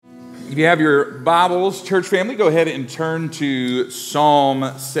If you have your Bibles, church family, go ahead and turn to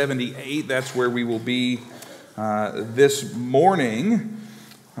Psalm 78. That's where we will be this morning.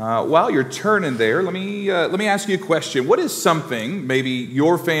 While you're turning there, let me ask you a question. What is something maybe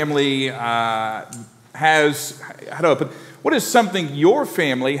your family what is something your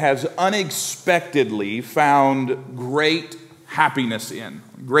family has unexpectedly found great happiness in,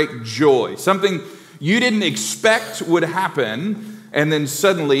 great joy? Something you didn't expect would happen, and then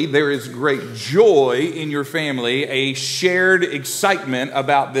suddenly there is great joy in your family, a shared excitement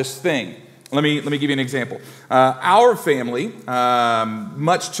about this thing. Let me give you an example. Our family,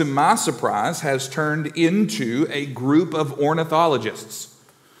 much to my surprise, has turned into a group of ornithologists.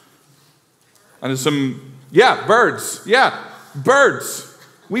 And birds.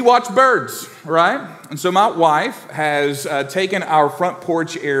 We watch birds, right? And so my wife has taken our front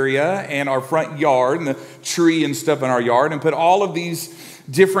porch area and our front yard and the tree and stuff in our yard and put all of these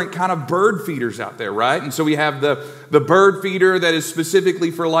different kind of bird feeders out there, right? And so we have the bird feeder that is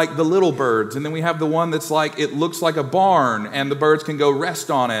specifically for like the little birds. And then we have the one that's like, it looks like a barn and the birds can go rest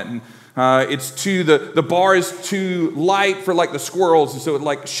on it. And the bar is too light for like the squirrels, and so it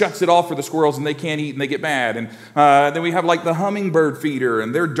like shuts it off for the squirrels and they can't eat and they get mad. And then we have like the hummingbird feeder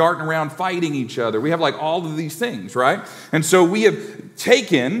and they're darting around fighting each other. We have like all of these things, right? And so we have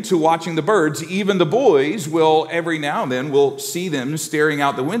taken to watching the birds. Even the boys will every now and then we'll see them staring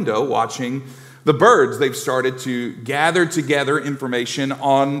out the window watching the birds. They've started to gather together information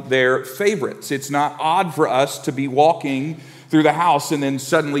on their favorites. It's not odd for us to be walking through the house and then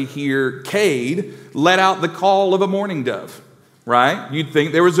suddenly hear Cade let out the call of a mourning dove, right? You'd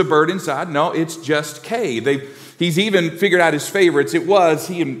think there was a bird inside. No, it's just Cade. He's even figured out his favorites.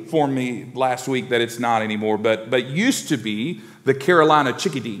 He informed me last week that it's not anymore, but used to be the Carolina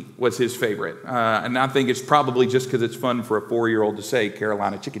chickadee was his favorite. And I think it's probably just because it's fun for a 4-year-old to say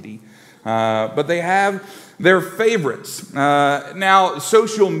Carolina chickadee. But they have their favorites. Now,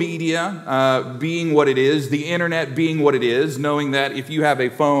 social media being what it is, the internet being what it is, knowing that if you have a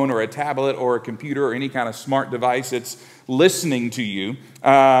phone or a tablet or a computer or any kind of smart device, it's listening to you,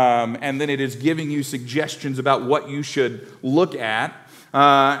 and then it is giving you suggestions about what you should look at,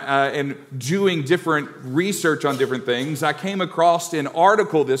 and doing different research on different things. I came across an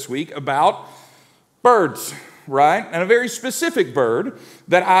article this week about birds, right? And a very specific bird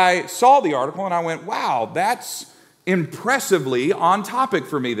that I saw the article and I went, wow, that's impressively on topic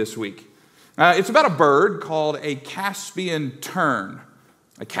for me this week. It's about a bird called a Caspian tern.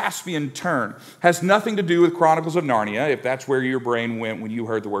 A Caspian tern has nothing to do with Chronicles of Narnia, if that's where your brain went when you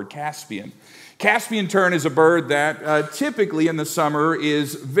heard the word Caspian. Caspian tern is a bird that typically in the summer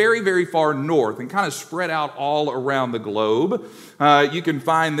is very, very far north and kind of spread out all around the globe. You can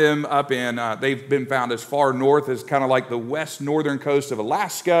find them they've been found as far north as kind of like the west northern coast of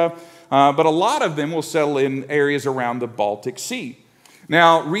Alaska, but a lot of them will settle in areas around the Baltic Sea.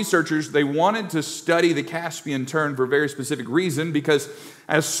 Now, researchers, they wanted to study the Caspian tern for a very specific reason, because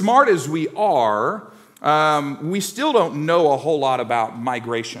as smart as we are, we still don't know a whole lot about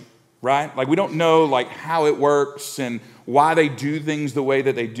migration. Right? Like we don't know like how it works and why they do things the way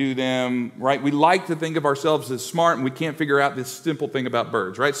that they do them, right? We like to think of ourselves as smart and we can't figure out this simple thing about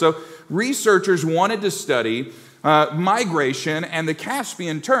birds, right? So researchers wanted to study migration, and the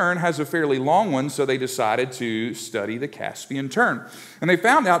Caspian tern has a fairly long one, so they decided to study the Caspian tern. And they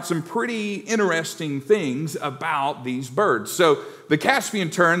found out some pretty interesting things about these birds. So the Caspian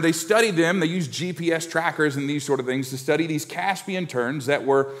tern, they studied them. They used GPS trackers and these sort of things to study these Caspian terns that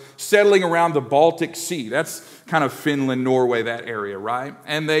were settling around the Baltic Sea. That's kind of Finland, Norway, that area, right?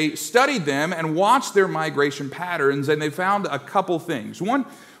 And they studied them and watched their migration patterns, and they found a couple things.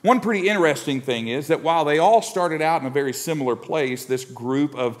 One pretty interesting thing is that while they all started out in a very similar place, this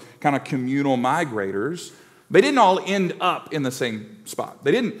group of kind of communal migrators, they didn't all end up in the same spot.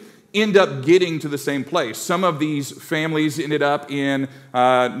 They didn't end up getting to the same place. Some of these families ended up in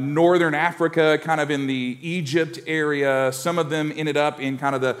northern Africa, kind of in the Egypt area. Some of them ended up in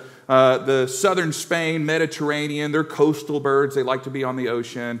kind of the southern Spain, Mediterranean. They're coastal birds. They like to be on the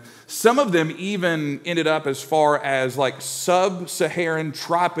ocean. Some of them even ended up as far as like sub-Saharan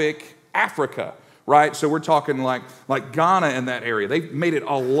tropic Africa, right? So we're talking like Ghana in that area. They made it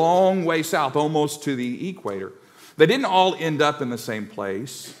a long way south, almost to the equator. They didn't all end up in the same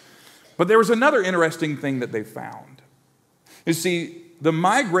place, but there was another interesting thing that they found. You see, the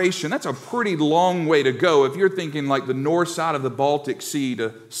migration, that's a pretty long way to go. If you're thinking like the north side of the Baltic Sea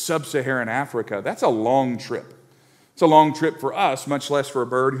to sub-Saharan Africa, that's a long trip. It's a long trip for us, much less for a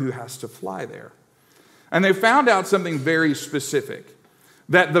bird who has to fly there. And they found out something very specific.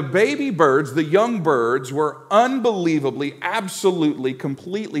 that the baby birds, the young birds, were unbelievably, absolutely,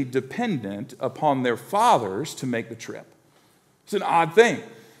 completely dependent upon their fathers to make the trip. It's an odd thing.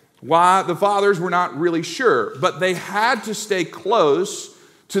 Why the fathers were not really sure, but they had to stay close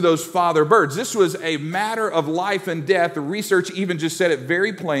to those father birds. This was a matter of life and death. The research even just said it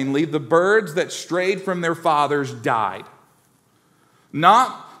very plainly. The birds that strayed from their fathers died.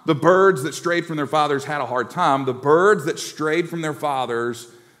 Not the birds that strayed from their fathers had a hard time. The birds that strayed from their fathers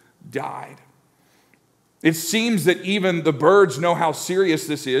died. It seems that even the birds know how serious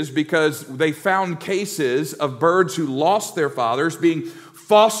this is because they found cases of birds who lost their fathers being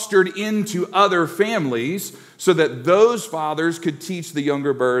fostered into other families so that those fathers could teach the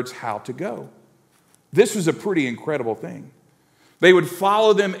younger birds how to go. This was a pretty incredible thing. They would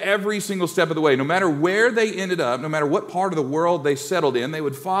follow them every single step of the way. No matter where they ended up, no matter what part of the world they settled in, they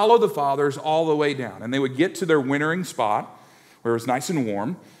would follow the fathers all the way down. And they would get to their wintering spot where it was nice and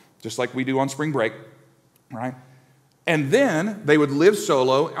warm, just like we do on spring break, right? And then they would live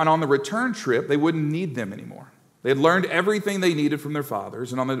solo, and on the return trip, they wouldn't need them anymore. They had learned everything they needed from their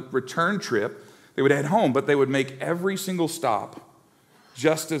fathers, and on the return trip, they would head home, but they would make every single stop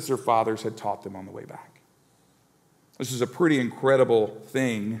just as their fathers had taught them on the way back. This is a pretty incredible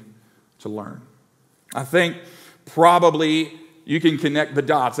thing to learn. I think probably you can connect the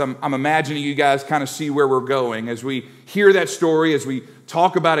dots. I'm imagining you guys kind of see where we're going as we hear that story, as we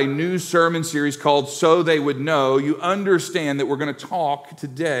talk about a new sermon series called So They Would Know. You understand that we're going to talk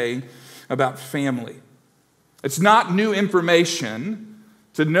today about family. It's not new information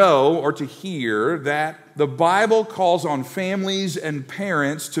to know or to hear that the Bible calls on families and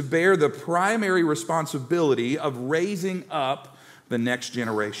parents to bear the primary responsibility of raising up the next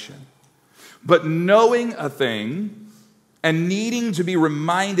generation. But knowing a thing and needing to be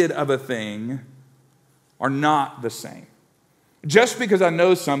reminded of a thing are not the same. Just because I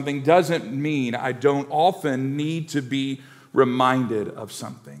know something doesn't mean I don't often need to be reminded of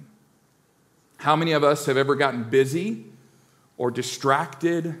something. How many of us have ever gotten busy or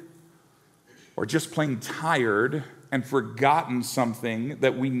distracted or just plain tired and forgotten something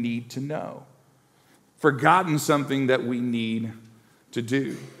that we need to know? Forgotten something that we need to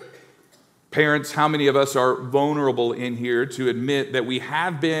do? Parents, how many of us are vulnerable in here to admit that we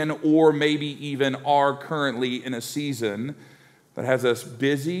have been or maybe even are currently in a season that has us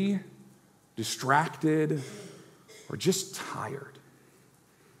busy, distracted, or just tired?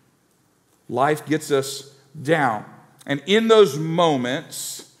 Life gets us down. And in those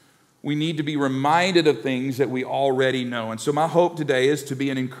moments, we need to be reminded of things that we already know. And so my hope today is to be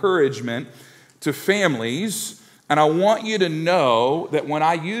an encouragement to families. And I want you to know that when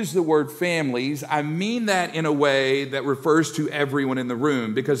I use the word families, I mean that in a way that refers to everyone in the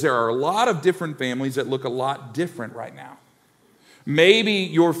room, because there are a lot of different families that look a lot different right now. Maybe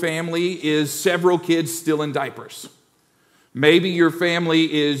your family is several kids still in diapers. Maybe your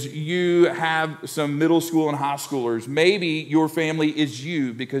family is you have some middle school and high schoolers. Maybe your family is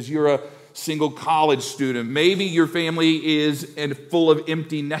you because you're a single college student. Maybe your family is full of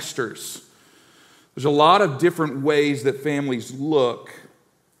empty nesters. There's a lot of different ways that families look.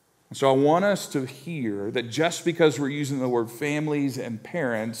 And so I want us to hear that just because we're using the word families and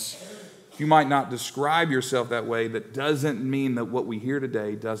parents, you might not describe yourself that way. That doesn't mean that what we hear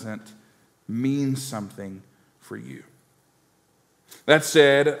today doesn't mean something for you. That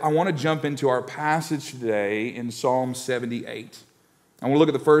said, I want to jump into our passage today in Psalm 78. I want to look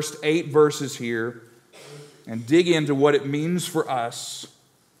at the first 8 verses here and dig into what it means for us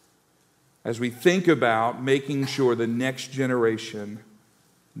as we think about making sure the next generation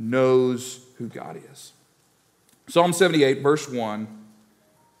knows who God is. Psalm 78, verse 1.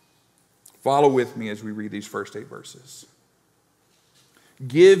 Follow with me as we read these first 8 verses.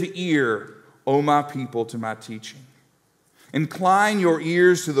 Give ear, O my people, to my teaching. Incline your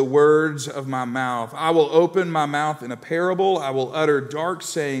ears to the words of my mouth. I will open my mouth in a parable. I will utter dark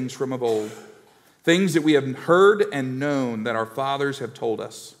sayings from of old, things that we have heard and known that our fathers have told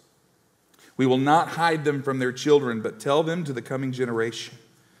us. We will not hide them from their children, but tell them to the coming generation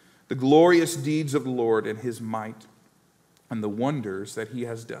the glorious deeds of the Lord and his might and the wonders that he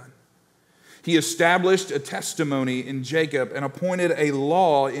has done. He established a testimony in Jacob and appointed a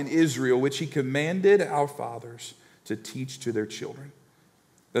law in Israel, which he commanded our fathers to teach to their children,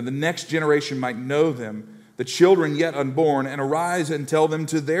 that the next generation might know them, the children yet unborn, and arise and tell them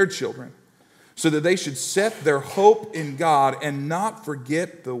to their children, so that they should set their hope in God and not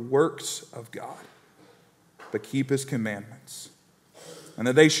forget the works of God, but keep his commandments, and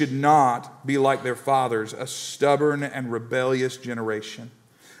that they should not be like their fathers, a stubborn and rebellious generation,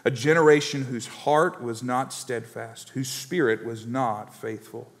 a generation whose heart was not steadfast, whose spirit was not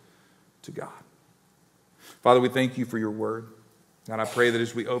faithful to God. Father, we thank you for your word. God, I pray that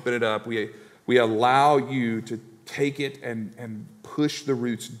as we open it up, we allow you to take it and push the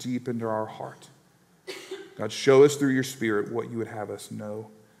roots deep into our heart. God, show us through your Spirit what you would have us know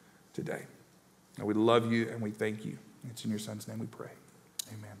today. God, we love you and we thank you. It's in your Son's name we pray.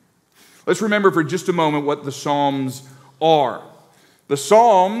 Amen. Let's remember for just a moment what the Psalms are. The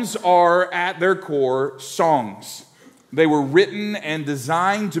Psalms are, at their core, songs. They were written and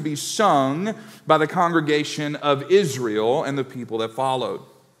designed to be sung by the congregation of Israel and the people that followed.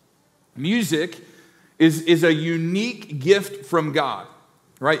 Music is a unique gift from God,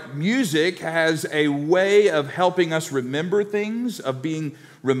 right? Music has a way of helping us remember things, of being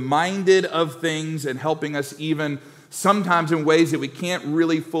reminded of things, and helping us even sometimes in ways that we can't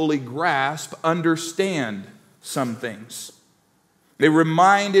really fully grasp, understand some things. They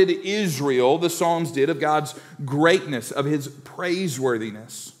reminded Israel, the Psalms did, of God's greatness, of his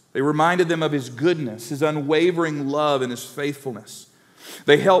praiseworthiness. They reminded them of his goodness, his unwavering love, and his faithfulness.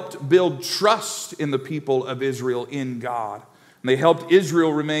 They helped build trust in the people of Israel in God. And they helped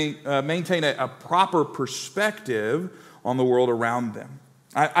Israel maintain a proper perspective on the world around them.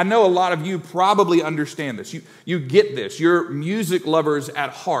 I know a lot of you probably understand this. You get this. You're music lovers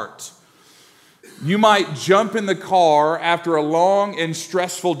at heart. You might jump in the car after a long and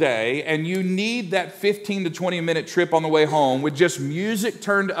stressful day, and you need that 15 to 20 minute trip on the way home with just music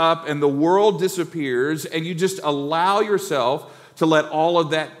turned up and the world disappears, and you just allow yourself to let all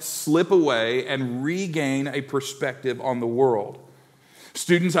of that slip away and regain a perspective on the world.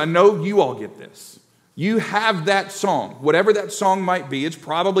 Students, I know you all get this. You have that song. Whatever that song might be, it's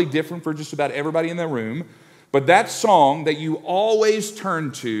probably different for just about everybody in the room, but that song that you always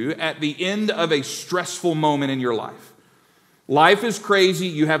turn to at the end of a stressful moment in your life. Life is crazy.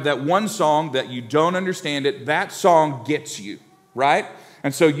 You have that one song that you don't understand it. That song gets you, right?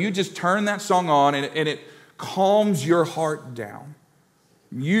 And so you just turn that song on and it calms your heart down.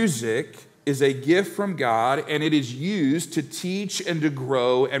 Music is a gift from God, and it is used to teach and to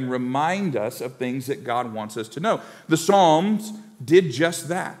grow and remind us of things that God wants us to know. The Psalms did just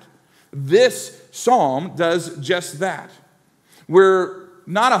that. This psalm does just that. We're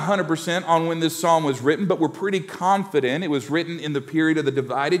not 100% on when this psalm was written, but we're pretty confident it was written in the period of the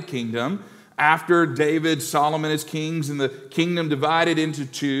divided kingdom, after David, Solomon as kings, and the kingdom divided into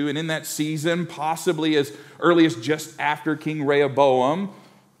two. And in that season, possibly as early as just after King Rehoboam,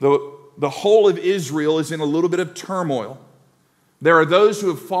 the whole of Israel is in a little bit of turmoil. There are those who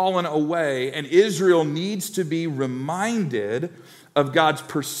have fallen away, and Israel needs to be reminded of God's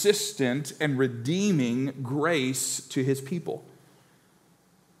persistent and redeeming grace to his people.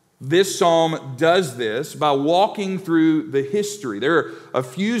 This psalm does this by walking through the history. There are a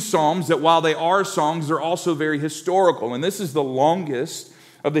few psalms that, while they are songs, they're also very historical. And this is the longest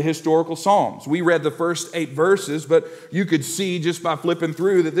of the historical psalms. We read the first 8 verses, but you could see just by flipping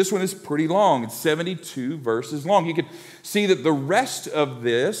through that this one is pretty long. It's 72 verses long. You could see that the rest of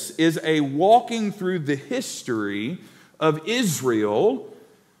this is a walking through the history of Israel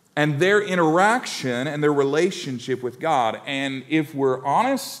and their interaction and their relationship with God. And if we're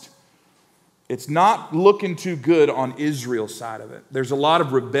honest, it's not looking too good on Israel's side of it. There's a lot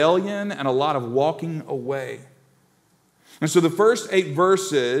of rebellion and a lot of walking away. And so the first 8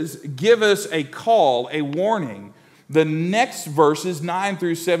 verses give us a call, a warning. The next verses, 9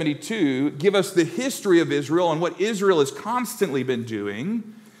 through 72, give us the history of Israel and what Israel has constantly been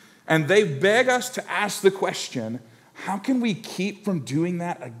doing. And they beg us to ask the question, how can we keep from doing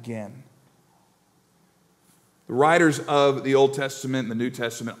that again? The writers of the Old Testament and the New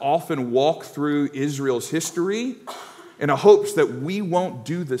Testament often walk through Israel's history in a hopes that we won't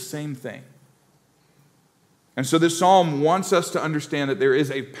do the same thing. And so this psalm wants us to understand that there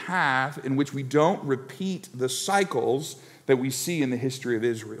is a path in which we don't repeat the cycles that we see in the history of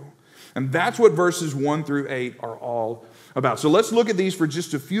Israel. And that's what verses 1 through 8 are all about. So let's look at these for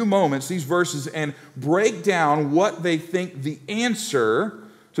just a few moments, these verses, and break down what they think the answer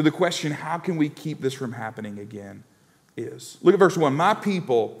to the question, how can we keep this from happening again, is. Look at verse 1. My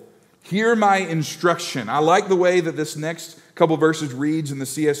people, hear my instruction. I like the way that this next couple verses reads in the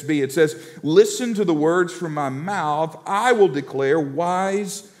CSB. It says, listen to the words from my mouth. I will declare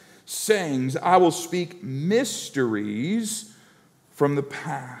wise sayings. I will speak mysteries from the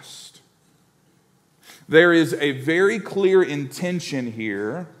past. There is a very clear intention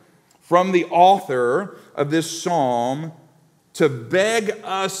here from the author of this psalm to beg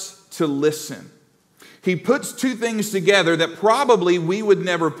us to listen. He puts two things together that probably we would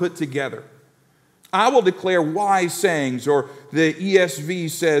never put together. I will declare wise sayings, or the ESV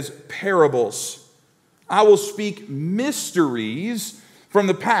says parables. I will speak mysteries from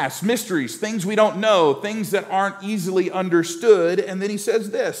the past, mysteries, things we don't know, things that aren't easily understood. And then he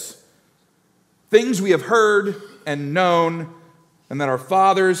says this, things we have heard and known, and that our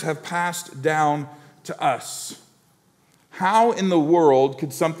fathers have passed down to us. How in the world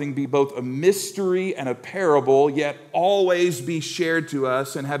could something be both a mystery and a parable, yet always be shared to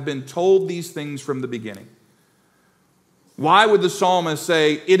us and have been told these things from the beginning? Why would the psalmist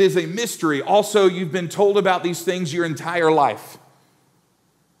say, it is a mystery? Also, you've been told about these things your entire life.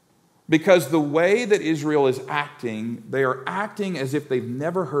 Because the way that Israel is acting, they are acting as if they've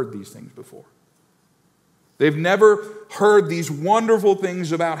never heard these things before. They've never heard these wonderful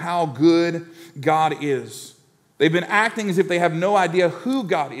things about how good God is. They've been acting as if they have no idea who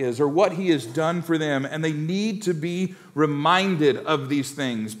God is or what He has done for them, and they need to be reminded of these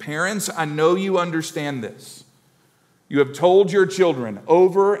things. Parents, I know you understand this. You have told your children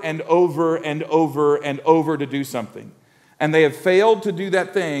over and over and over and over to do something, and they have failed to do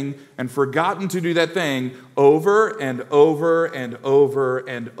that thing and forgotten to do that thing over and over and over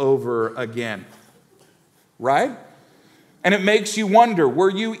and over again. Right? And it makes you wonder, were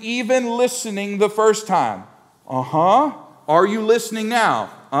you even listening the first time? Uh-huh. Are you listening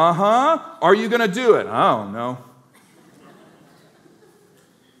now? Uh-huh. Are you going to do it? Oh, no.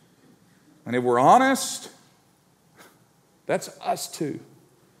 And if we're honest, that's us too.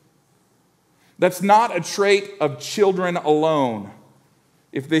 That's not a trait of children alone.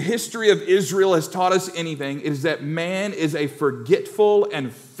 If the history of Israel has taught us anything, it is that man is a forgetful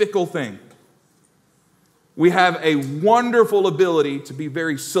and fickle thing. We have a wonderful ability to be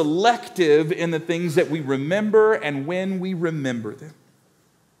very selective in the things that we remember and when we remember them.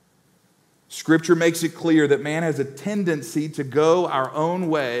 Scripture makes it clear that man has a tendency to go our own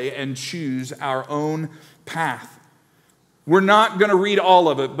way and choose our own path. We're not going to read all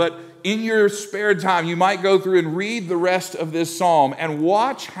of it, but in your spare time, you might go through and read the rest of this psalm and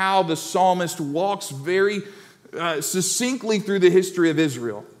watch how the psalmist walks very succinctly through the history of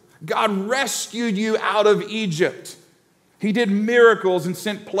Israel. God rescued you out of Egypt. He did miracles and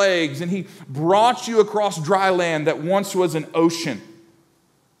sent plagues, and He brought you across dry land that once was an ocean.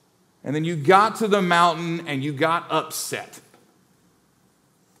 And then you got to the mountain and you got upset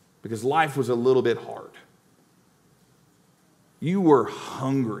because life was a little bit hard. You were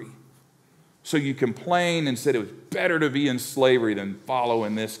hungry. So you complained and said it was better to be in slavery than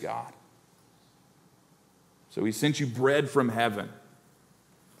following this God. So He sent you bread from heaven.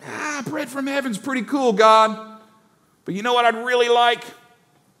 Bread from heaven's pretty cool, God. But you know what I'd really like?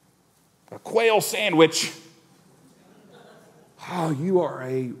 A quail sandwich. Oh, you are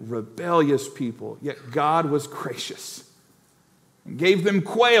a rebellious people. Yet God was gracious and gave them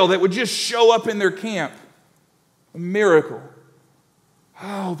quail that would just show up in their camp. A miracle.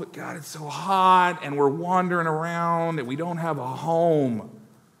 Oh, but God, it's so hot and we're wandering around and we don't have a home.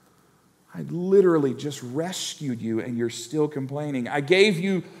 I literally just rescued you and you're still complaining. I gave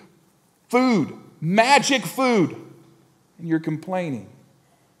you food, magic food, and you're complaining.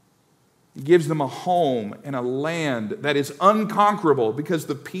 He gives them a home and a land that is unconquerable because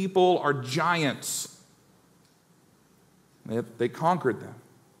the people are giants. They conquered them,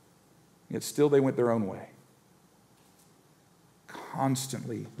 yet still they went their own way.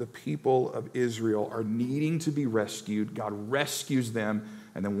 Constantly, the people of Israel are needing to be rescued. God rescues them,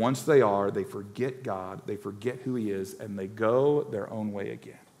 and then once they are, they forget God, they forget who He is, and they go their own way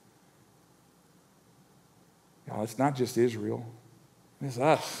again. Now, it's not just Israel, it's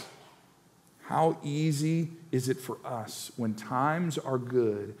us. How easy is it for us when times are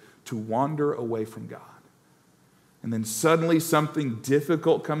good to wander away from God? And then suddenly something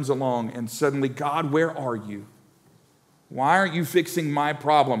difficult comes along, and suddenly, God, where are you? Why aren't you fixing my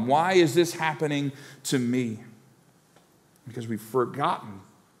problem? Why is this happening to me? Because we've forgotten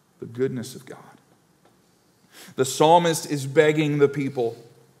the goodness of God. The psalmist is begging the people,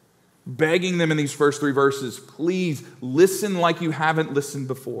 begging them in these first 3 verses, please listen like you haven't listened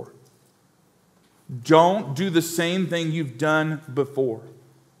before. Don't do the same thing you've done before.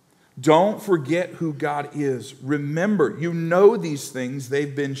 Don't forget who God is. Remember, you know these things,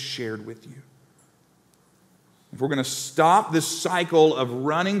 they've been shared with you. If we're going to stop this cycle of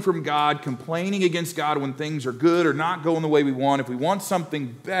running from God, complaining against God when things are good or not going the way we want, if we want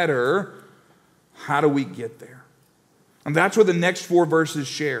something better, how do we get there? And that's what the next 4 verses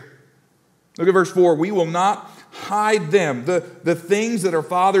share. Look at verse 4. We will not hide them. The things that our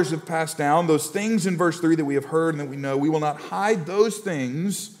fathers have passed down, those things in verse 3 that we have heard and that we know, we will not hide those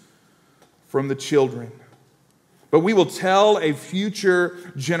things from the children. but we will tell a future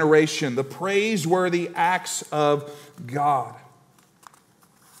generation the praiseworthy acts of God.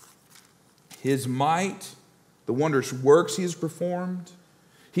 His might, the wondrous works he has performed.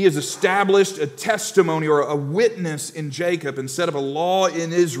 He has established a testimony or a witness in Jacob and set up a law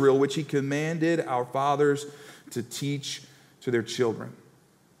in Israel, which he commanded our fathers to teach to their children.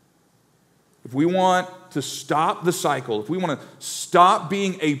 If we want to stop the cycle, if we want to stop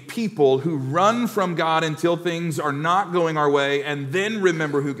being a people who run from God until things are not going our way and then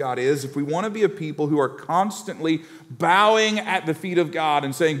remember who God is, if we want to be a people who are constantly bowing at the feet of God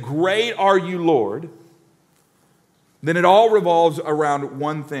and saying, "Great are you, Lord," then it all revolves around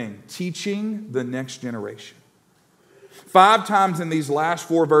one thing: teaching the next generation. 5 times in these last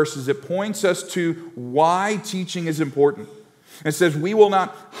 4 verses, it points us to why teaching is important. It says, we will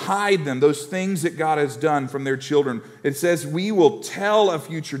not hide them, those things that God has done, from their children. It says, we will tell a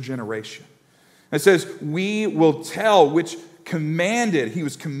future generation. It says, we will tell, which he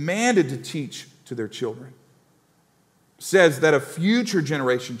was commanded to teach to their children. It says that a future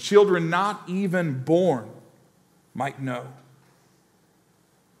generation, children not even born, might know.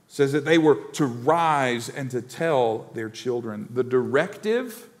 It says that they were to rise and to tell their children. The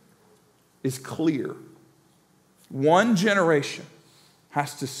directive is clear. One generation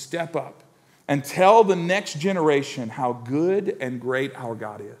has to step up and tell the next generation how good and great our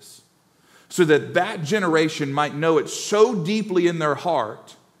God is, so that that generation might know it so deeply in their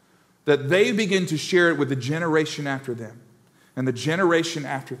heart that they begin to share it with the generation after them, and the generation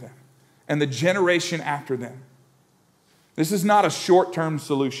after them, and the generation after them. This is not a short-term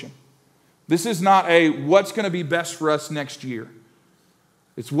solution. This is not a what's going to be best for us next year.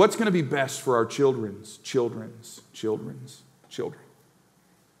 It's what's going to be best for our children's children.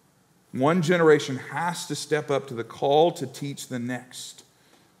 One generation has to step up to the call to teach the next.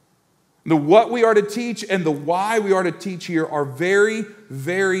 The what we are to teach and the why we are to teach here are very,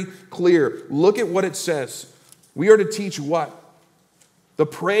 very clear. Look at what it says. We are to teach what? The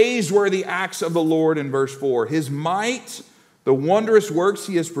praiseworthy acts of the Lord in verse 4. His might, the wondrous works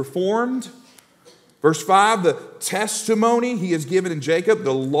he has performed. Verse 5, the testimony he has given in Jacob,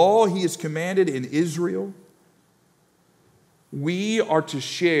 the law he has commanded in Israel. We are to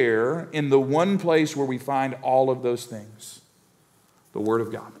share in the one place where we find all of those things, the Word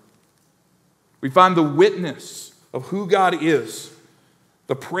of God. We find the witness of who God is,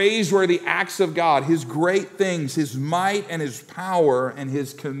 the praiseworthy acts of God, his great things, his might and his power and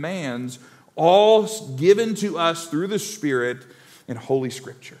his commands, all given to us through the Spirit in Holy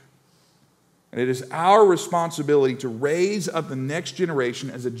Scripture. And it is our responsibility to raise up the next generation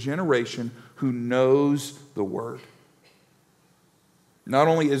as a generation who knows the Word. Not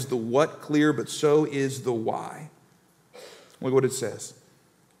only is the what clear, but so is the why. Look what it says.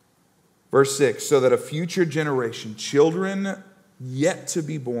 Verse 6, so that a future generation, children yet to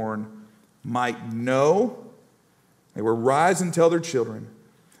be born, might know, they will rise and tell their children,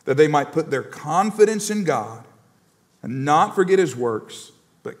 that they might put their confidence in God and not forget his works,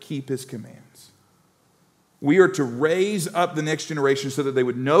 but keep his commands. We are to raise up the next generation so that they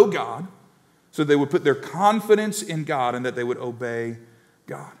would know God, so they would put their confidence in God, and that they would obey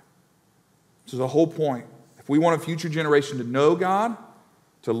God. This is the whole point. If we want a future generation to know God,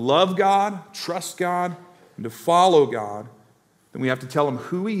 to love God, trust God, and to follow God, then we have to tell them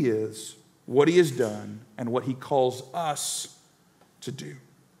who he is, what he has done, and what he calls us to do.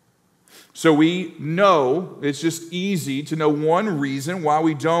 So we know, it's just easy to know one reason why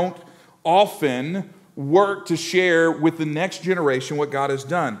we don't often work to share with the next generation what God has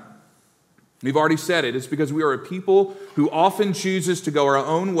done. We've already said it. It's because we are a people who often chooses to go our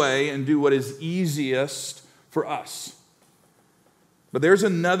own way and do what is easiest for us. But there's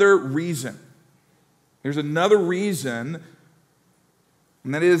another reason. There's another reason,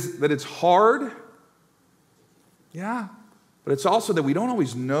 and that is that it's hard. Yeah, but it's also that we don't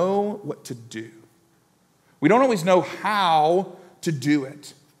always know what to do. We don't always know how to do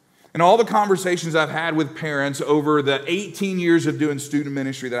it. In all the conversations I've had with parents over the 18 years of doing student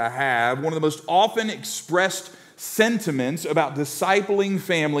ministry that I have, one of the most often expressed sentiments about discipling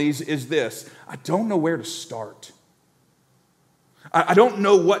families is this: I don't know where to start. I don't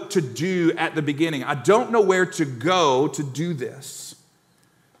know what to do at the beginning. I don't know where to go to do this.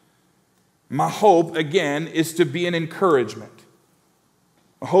 My hope, again, is to be an encouragement.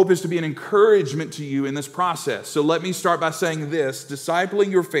 My hope is to be an encouragement to you in this process. So let me start by saying this: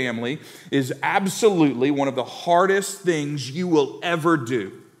 discipling your family is absolutely one of the hardest things you will ever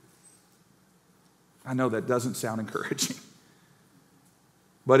do. I know that doesn't sound encouraging,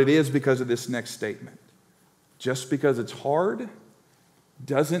 but it is because of this next statement. Just because it's hard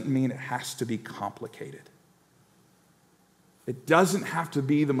doesn't mean it has to be complicated. It doesn't have to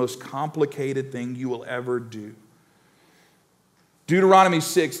be the most complicated thing you will ever do. Deuteronomy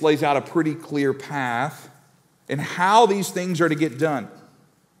 6 lays out a pretty clear path in how these things are to get done.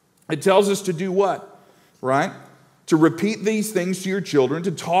 It tells us to do what, right? To repeat these things to your children,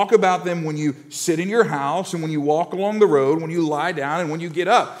 to talk about them when you sit in your house and when you walk along the road, when you lie down and when you get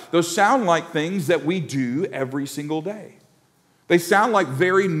up. Those sound like things that we do every single day. They sound like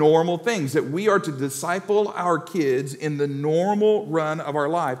very normal things that we are to disciple our kids in the normal run of our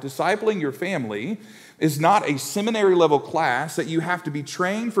life. Discipling your family is not a seminary level class that you have to be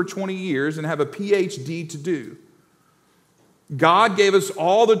trained for 20 years and have a PhD to do. God gave us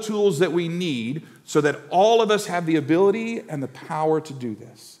all the tools that we need so that all of us have the ability and the power to do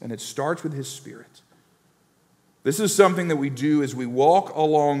this. And it starts with His Spirit. This is something that we do as we walk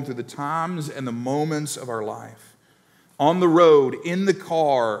along through the times and the moments of our life. On the road, in the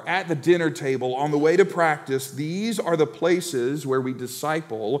car, at the dinner table, on the way to practice, these are the places where we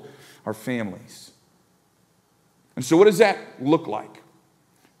disciple our families. And so what does that look like?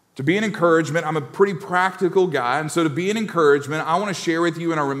 To be an encouragement, I'm a pretty practical guy, and so to be an encouragement, I want to share with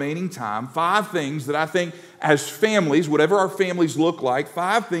you in our remaining time 5 things that I think as families, whatever our families look like,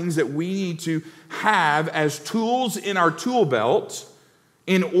 5 things that we need to have as tools in our tool belt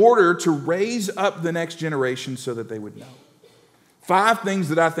in order to raise up the next generation so that they would know. 5 things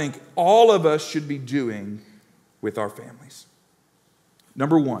that I think all of us should be doing with our families.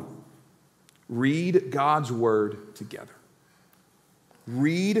 Number 1, read God's Word together.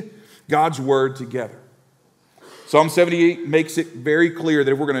 Read God's Word together. Psalm 78 makes it very clear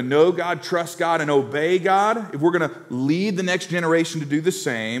that if we're going to know God, trust God, and obey God, if we're going to lead the next generation to do the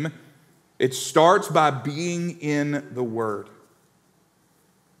same, it starts by being in the Word.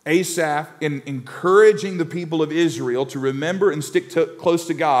 Asaph, in encouraging the people of Israel to remember and stick close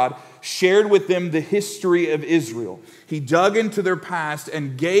to God, shared with them the history of Israel. He dug into their past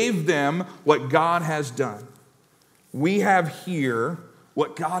and gave them what God has done. We have here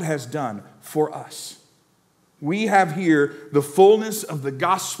what God has done for us. We have here the fullness of the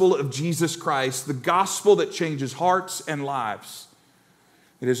gospel of Jesus Christ, the gospel that changes hearts and lives.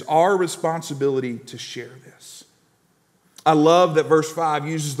 It is our responsibility to share this. I love that verse 5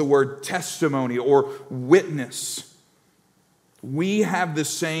 uses the word testimony or witness. We have the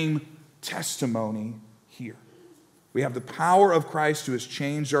same testimony here. We have the power of Christ who has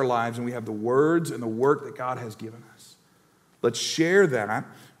changed our lives, and we have the words and the work that God has given us. Let's share that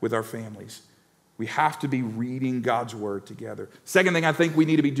with our families. We have to be reading God's Word together. Second thing I think we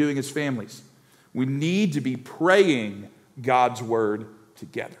need to be doing as families, we need to be praying God's Word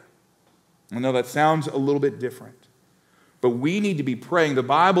together. I know that sounds a little bit different, but we need to be praying. The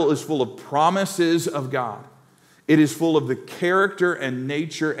Bible is full of promises of God. It is full of the character and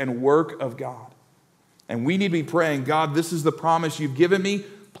nature and work of God. And we need to be praying, God, this is the promise you've given me.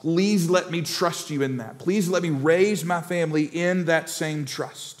 Please let me trust you in that. Please let me raise my family in that same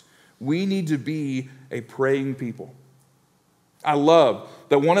trust. We need to be a praying people. I love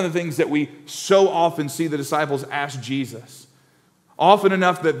that one of the things that we so often see the disciples ask Jesus, often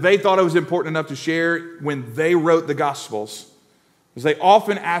enough that they thought it was important enough to share when they wrote the Gospels, is they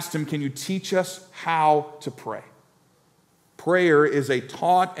often asked him, can you teach us how to pray? Prayer is a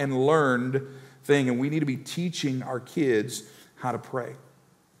taught and learned thing, and we need to be teaching our kids how to pray.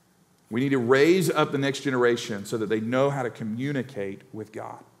 We need to raise up the next generation so that they know how to communicate with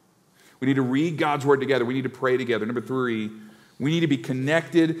God. We need to read God's Word together. We need to pray together. Number 3, we need to be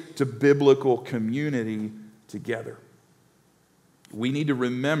connected to biblical community together. We need to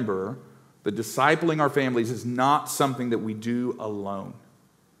remember that discipling our families is not something that we do alone.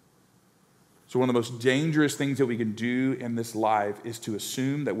 So one of the most dangerous things that we can do in this life is to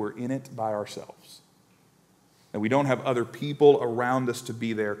assume that we're in it by ourselves, that we don't have other people around us to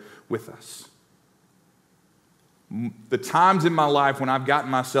be there with us. The times in my life when I've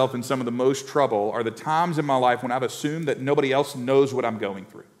gotten myself in some of the most trouble are the times in my life when I've assumed that nobody else knows what I'm going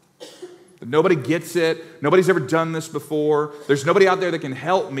through. That nobody gets it. Nobody's ever done this before. There's nobody out there that can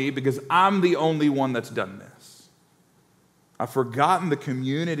help me because I'm the only one that's done this. I've forgotten the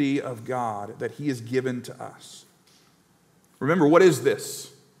community of God that He has given to us. Remember, what is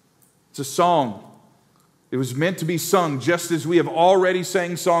this? It's a song. It was meant to be sung just as we have already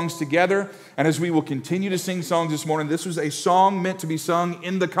sang songs together, and as we will continue to sing songs this morning. This was a song meant to be sung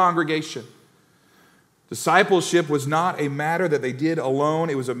in the congregation. Discipleship was not a matter that they did alone.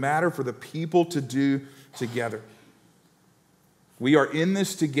 It was a matter for the people to do together. We are in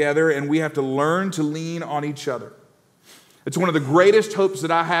this together, and we have to learn to lean on each other. It's one of the greatest hopes that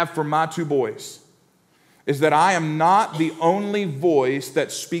I have for my 2 boys, is that I am not the only voice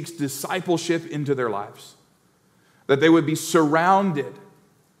that speaks discipleship into their lives. that they would be surrounded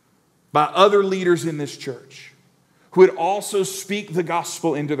by other leaders in this church who would also speak the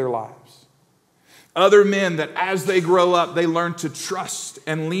gospel into their lives. Other men that as they grow up, they learn to trust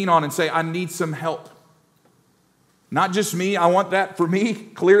and lean on and say, I need some help. Not just me, I want that for me.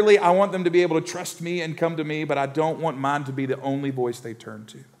 Clearly, I want them to be able to trust me and come to me, but I don't want mine to be the only voice they turn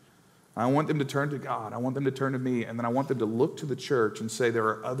to. I want them to turn to God. I want them to turn to me, and then I want them to look to the church and say, there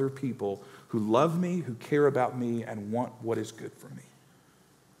are other people who love me, who care about me, and want what is good for me.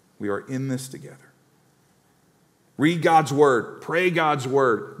 We are in this together. Read God's word. Pray God's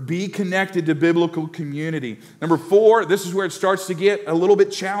word. Be connected to biblical community. Number 4, this is where it starts to get a little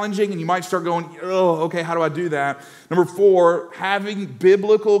bit challenging, and you might start going, oh, okay, how do I do that? Number 4, having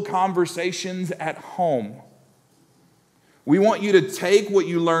biblical conversations at home. We want you to take what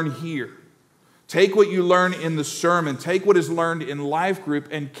you learn here. Take what you learn in the sermon. Take what is learned in life group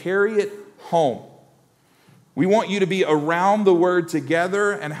and carry it home. We want you to be around the Word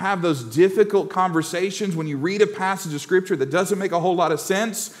together and have those difficult conversations when you read a passage of Scripture that doesn't make a whole lot of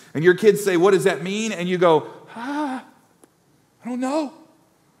sense, and your kids say, what does that mean? And you go, I don't know.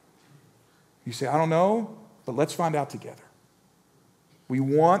 You say, I don't know, but let's find out together. We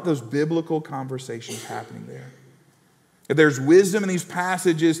want those biblical conversations happening there. If there's wisdom in these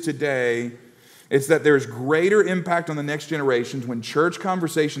passages today, it's that there's greater impact on the next generations when church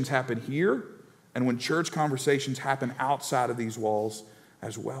conversations happen here and when church conversations happen outside of these walls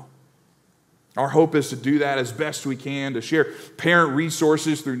as well. Our hope is to do that as best we can, to share parent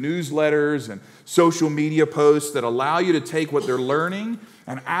resources through newsletters and social media posts that allow you to take what they're learning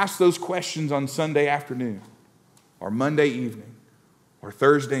and ask those questions on Sunday afternoon or Monday evening or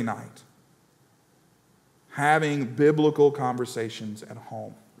Thursday night. Having biblical conversations at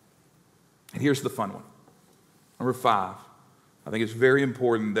home. And here's the fun one. Number 5, I think it's very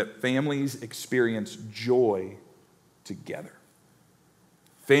important that families experience joy together.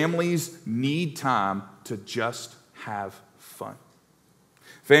 Families need time to just have fun.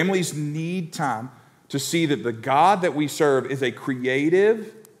 Families need time to see that the God that we serve is a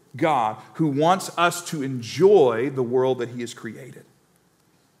creative God who wants us to enjoy the world that He has created.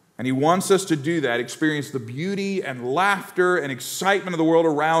 And He wants us to do that, experience the beauty and laughter and excitement of the world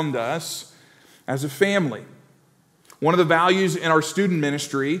around us as a family. One of the values in our student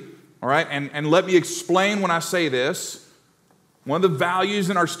ministry, all right, and let me explain when I say this, one of the values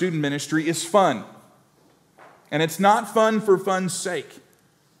in our student ministry is fun. And it's not fun for fun's sake.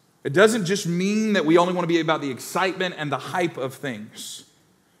 It doesn't just mean that we only want to be about the excitement and the hype of things.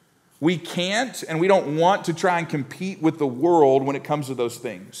 We can't and we don't want to try and compete with the world when it comes to those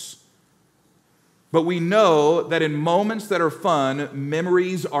things. But we know that in moments that are fun,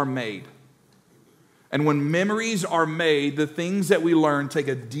 memories are made. And when memories are made, the things that we learn take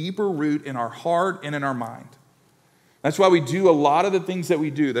a deeper root in our heart and in our mind. That's why we do a lot of the things that we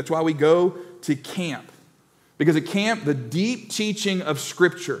do. That's why we go to camp. Because at camp, the deep teaching of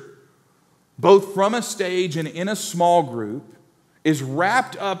Scripture, both from a stage and in a small group, is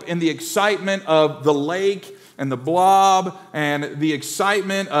wrapped up in the excitement of the lake and the blob and the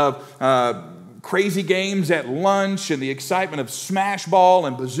excitement of crazy games at lunch and the excitement of smash ball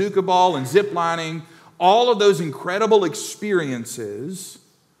and bazooka ball and zip lining. All of those incredible experiences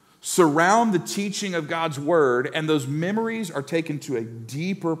surround the teaching of God's Word, and those memories are taken to a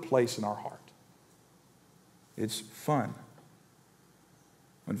deeper place in our heart. It's fun.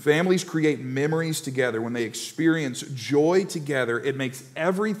 When families create memories together, when they experience joy together, it makes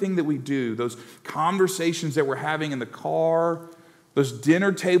everything that we do, those conversations that we're having in the car, those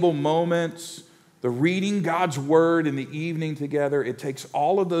dinner table moments, the reading God's Word in the evening together, it takes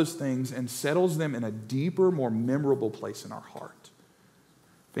all of those things and settles them in a deeper, more memorable place in our heart.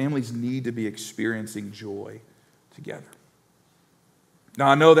 Families need to be experiencing joy together. Now,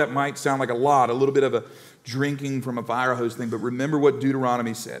 I know that might sound like a little bit of a drinking from a fire hose thing, but remember what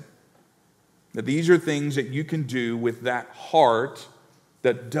Deuteronomy said. That these are things that you can do with that heart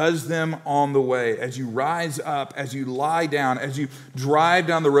that does them on the way. As you rise up, as you lie down, as you drive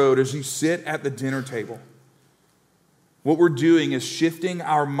down the road, as you sit at the dinner table. What we're doing is shifting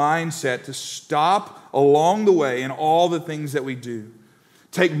our mindset to stop along the way in all the things that we do.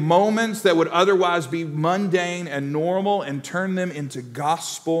 Take moments that would otherwise be mundane and normal and turn them into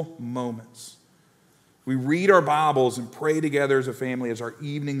gospel moments. We read our Bibles and pray together as a family as our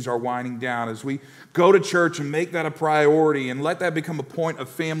evenings are winding down, as we go to church and make that a priority and let that become a point of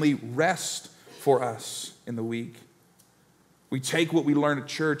family rest for us in the week. We take what we learn at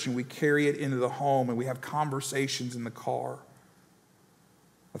church and we carry it into the home, and we have conversations in the car.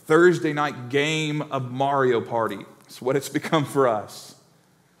 A Thursday night game of Mario Party is what it's become for us.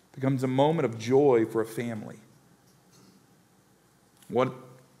 It becomes a moment of joy for a family. what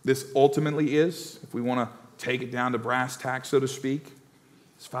this ultimately is, if we want to take it down to brass tacks, so to speak,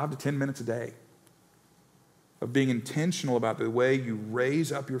 it's 5 to 10 minutes a day of being intentional about the way you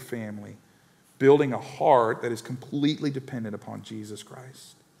raise up your family, building a heart that is completely dependent upon Jesus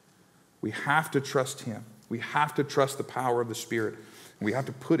Christ. We have to trust Him. We have to trust the power of the Spirit. And we have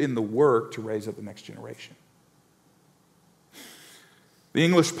to put in the work to raise up the next generation. The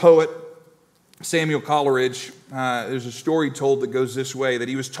English poet Samuel Coleridge, there's a story told that goes this way, that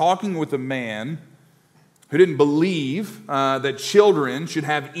he was talking with a man who didn't believe that children should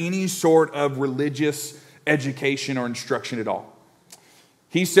have any sort of religious education or instruction at all.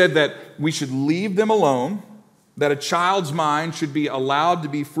 He said that we should leave them alone, that a child's mind should be allowed to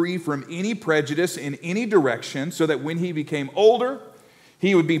be free from any prejudice in any direction, so that when he became older,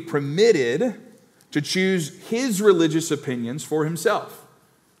 he would be permitted to choose his religious opinions for himself.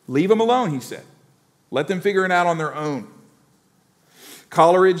 Leave them alone, he said. Let them figure it out on their own.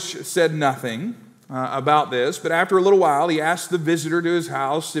 Coleridge said nothing about this, but after a little while, he asked the visitor to his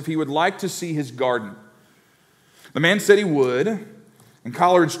house if he would like to see his garden. The man said he would, and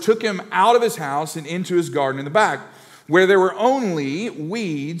Coleridge took him out of his house and into his garden in the back, where there were only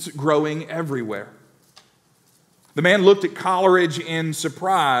weeds growing everywhere. The man looked at Coleridge in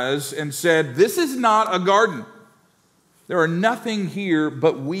surprise and said, "This is not a garden. There are nothing here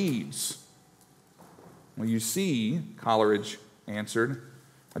but weeds." "Well, you see," Coleridge answered,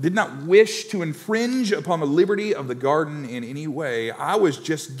 "I did not wish to infringe upon the liberty of the garden in any way. I was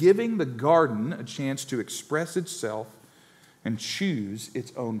just giving the garden a chance to express itself and choose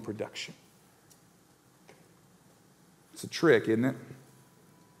its own production." It's a trick, isn't it?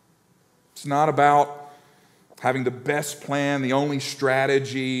 It's not about having the best plan, the only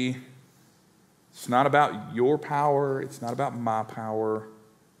strategy. It's not about your power. It's not about my power.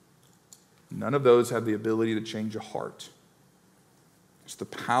 None of those have the ability to change a heart. It's the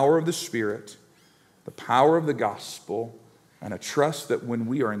power of the Spirit, the power of the gospel, and a trust that when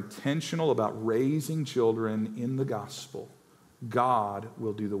we are intentional about raising children in the gospel, God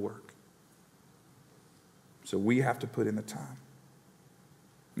will do the work. So we have to put in the time.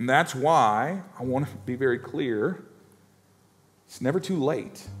 And that's why I want to be very clear. It's never too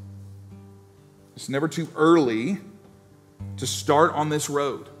late. It's never too early to start on this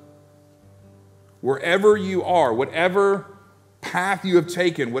road. Wherever you are, whatever path you have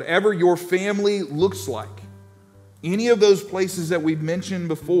taken, whatever your family looks like, any of those places that we've mentioned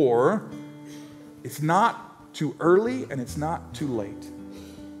before, it's not too early and it's not too late.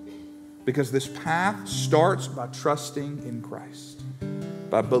 Because this path starts by trusting in Christ,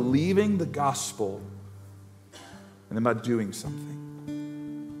 by believing the gospel, and then by doing something.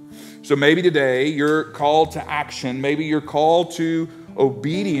 So maybe today your call to action, maybe your call to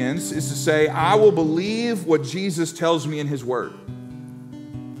obedience is to say, I will believe what Jesus tells me in His Word.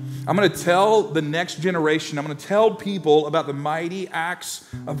 I'm going to tell the next generation, I'm going to tell people about the mighty acts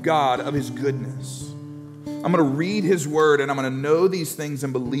of God, of His goodness. I'm going to read His Word and I'm going to know these things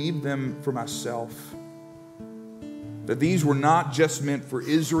and believe them for myself. That these were not just meant for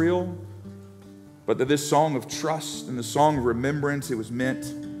Israel, but that this song of trust and the song of remembrance, it was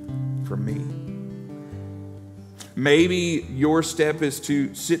meant for me. Maybe your step is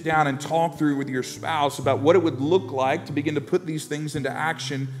to sit down and talk through with your spouse about what it would look like to begin to put these things into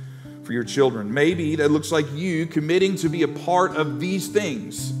action for your children. Maybe that looks like you committing to be a part of these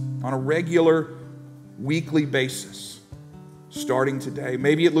things on a regular, weekly basis, starting today.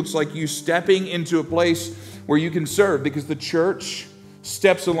 Maybe it looks like you stepping into a place where you can serve, because the church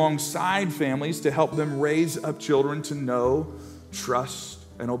steps alongside families to help them raise up children to know, trust,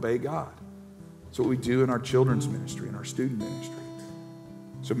 and obey God. That's what we do in our children's ministry, in our student ministry.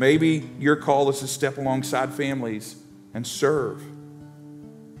 So maybe your call is to step alongside families and serve.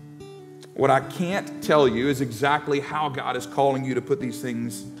 What I can't tell you is exactly how God is calling you to put these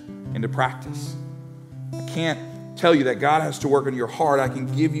things into practice. I can't tell you that God has to work in your heart. I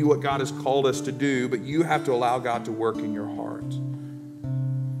can give you what God has called us to do, but you have to allow God to work in your heart.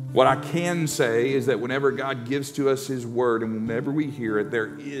 What I can say is that whenever God gives to us His Word and whenever we hear it,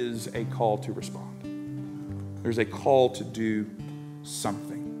 there is a call to respond. There's a call to do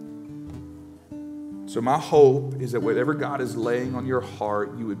something. So my hope is that whatever God is laying on your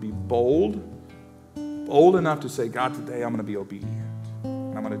heart, you would be bold enough to say, God, today I'm going to be obedient.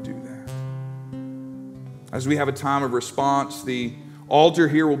 And I'm going to do that. As we have a time of response, the altar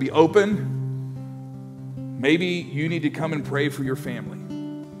here will be open. Maybe you need to come and pray for your family.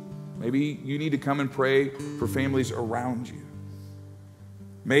 Maybe you need to come and pray for families around you.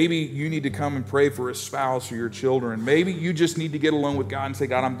 Maybe you need to come and pray for a spouse or your children. Maybe you just need to get alone with God and say,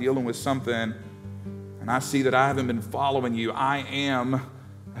 God, I'm dealing with something. and I see that I haven't been following you. I am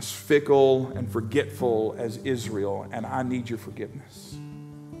as fickle and forgetful as Israel, and I need your forgiveness.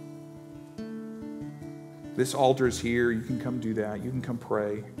 This altar is here. You can come do that. You can come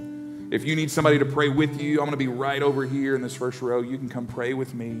pray. If you need somebody to pray with you, I'm going to be right over here in this first row. You can come pray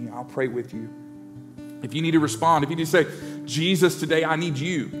with me. I'll pray with you. If you need to respond, if you need to say, Jesus, today I need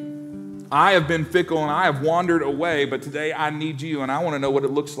you. I have been fickle and I have wandered away, but today I need you, and I want to know what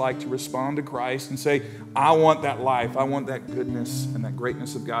it looks like to respond to Christ and say, I want that life. I want that goodness and that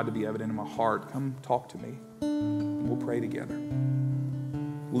greatness of God to be evident in my heart. Come talk to me, and we'll pray together.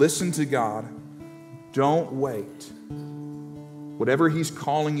 Listen to God. Don't wait. Whatever He's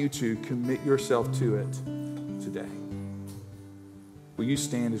calling you to, commit yourself to it today. Will you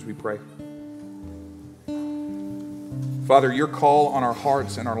stand as we pray? Father, your call on our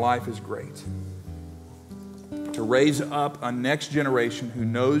hearts and our life is great. To raise up a next generation who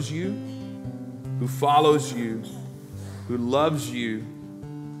knows you, who follows you, who loves you,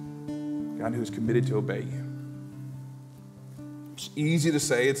 God, who is committed to obey you. It's easy to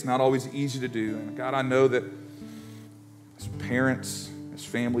say, it's not always easy to do. And God, I know that as parents, as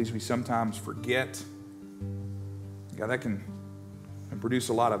families, we sometimes forget. God, that can produce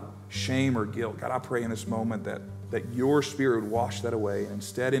a lot of shame or guilt. God, I pray in this moment that your Spirit would wash that away, and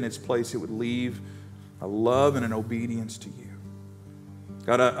instead in its place it would leave a love and an obedience to you.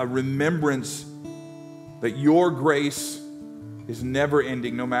 God, a remembrance that your grace is never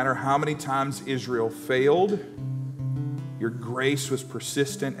ending. No matter how many times Israel failed, your grace was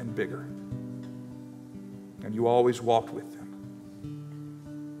persistent and bigger, and you always walked with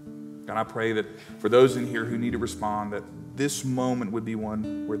them. God, I pray that for those in here who need to respond, that this moment would be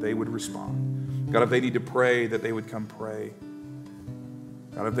one where they would respond. God, if they need to pray, that they would come pray.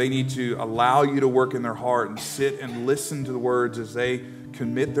 God, if they need to allow you to work in their heart and sit and listen to the words as they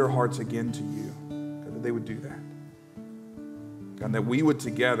commit their hearts again to you, God, that they would do that. God, that we would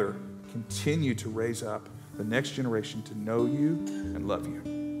together continue to raise up the next generation to know you and love you.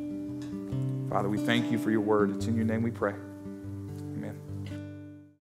 Father, we thank you for your word. It's in your name we pray.